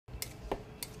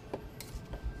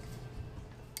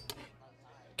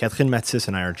Catherine Matsis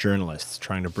and I are journalists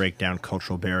trying to break down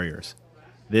cultural barriers.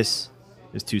 This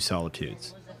is Two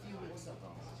Solitudes.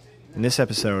 In this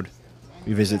episode,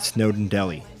 we visit Snowdon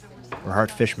Deli, where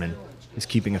Hart Fishman is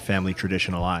keeping a family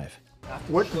tradition alive.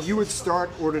 What you would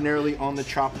start ordinarily on the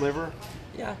chopped liver?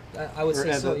 Yeah, I would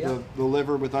say so, yeah. The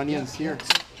liver with onions here.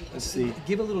 Let's see.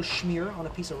 Give a little schmear on a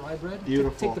piece of rye bread.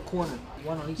 Beautiful. Take the corner,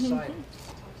 one on each side.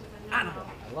 Animal.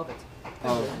 I love it.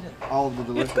 All of the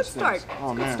delicious It's a good things. start.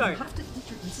 Oh, It's a good man. start. You have to eat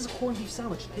this is a corned beef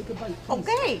sandwich. Take a bite,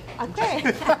 please.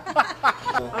 Okay.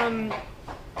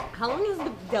 How long has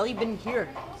the deli been here?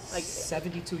 Like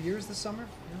 72 years this summer.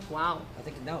 Yeah. wow. I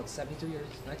think now it's 72 years.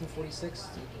 1946.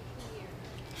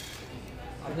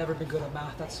 I've never been good at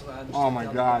math. That's why I understand. Oh my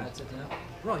God. That's it, yeah.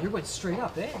 Bro, you're going straight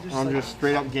up, eh? I'm just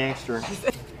straight up gangster.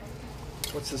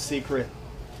 What's the secret?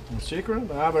 The secret?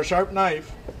 I have a sharp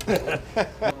knife.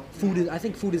 I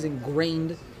think food is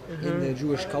ingrained in the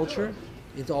Jewish culture.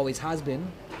 It always has been.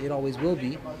 It always will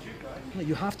be.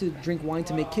 You have to drink wine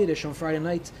to make Kiddush on Friday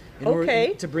night in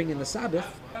order to bring in the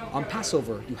Sabbath. On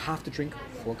Passover, you have to drink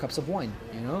 4 cups of wine,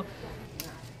 you know?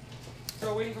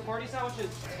 We're waiting for party sandwiches.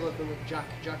 Look, Jack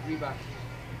Reback.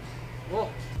 Whoa.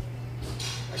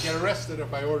 I get arrested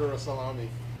if I order a salami.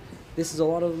 This is a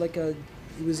lot of it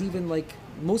was even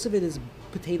most of it is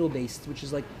potato based, which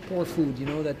is like poor food, you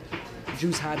know, that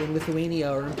Jews had in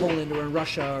Lithuania or in Poland or in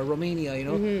Russia or Romania, you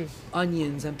know,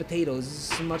 onions and potatoes,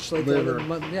 so much like Liver.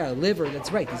 Liver.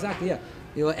 That's right, exactly, yeah.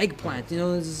 You know, eggplant, you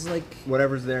know, it's like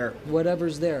Whatever's there.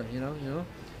 whatever's there, you know.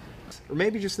 Or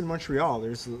maybe just in Montreal.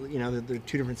 There's, you know, there are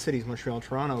 2 different cities, Montreal and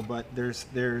Toronto, but there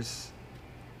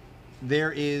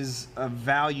is a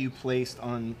value placed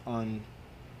on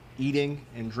eating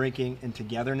and drinking and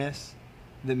togetherness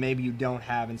that maybe you don't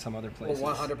have in some other places.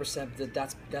 Well, 100%.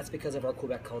 That's because of our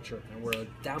Quebec culture, and we're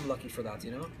damn lucky for that,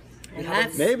 you know. And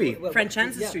that's Maybe. French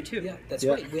ancestry too. Yeah, that's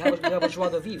right. We have a joie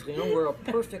de vivre, you know. We're a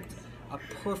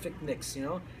perfect mix, you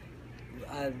know.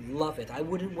 I love it. I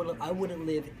wouldn't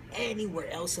live anywhere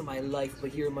else in my life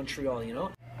but here in Montreal, you know.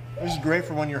 This is great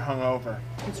for when you're hungover.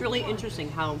 It's really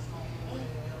interesting how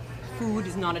food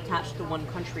is not attached to one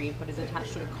country, but is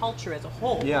attached to the culture as a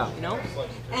whole. Yeah. You know,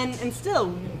 and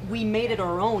still we made it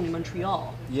our own in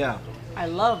Montreal. Yeah. I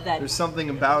love that. There's something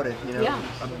about it, you know. Yeah.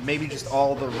 Maybe just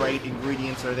all the right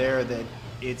ingredients are there that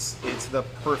it's the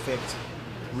perfect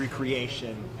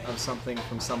recreation of something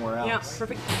from somewhere else. Yeah,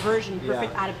 perfect version,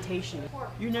 perfect Yeah. adaptation.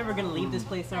 You're never gonna leave this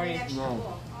place, are you?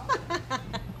 No.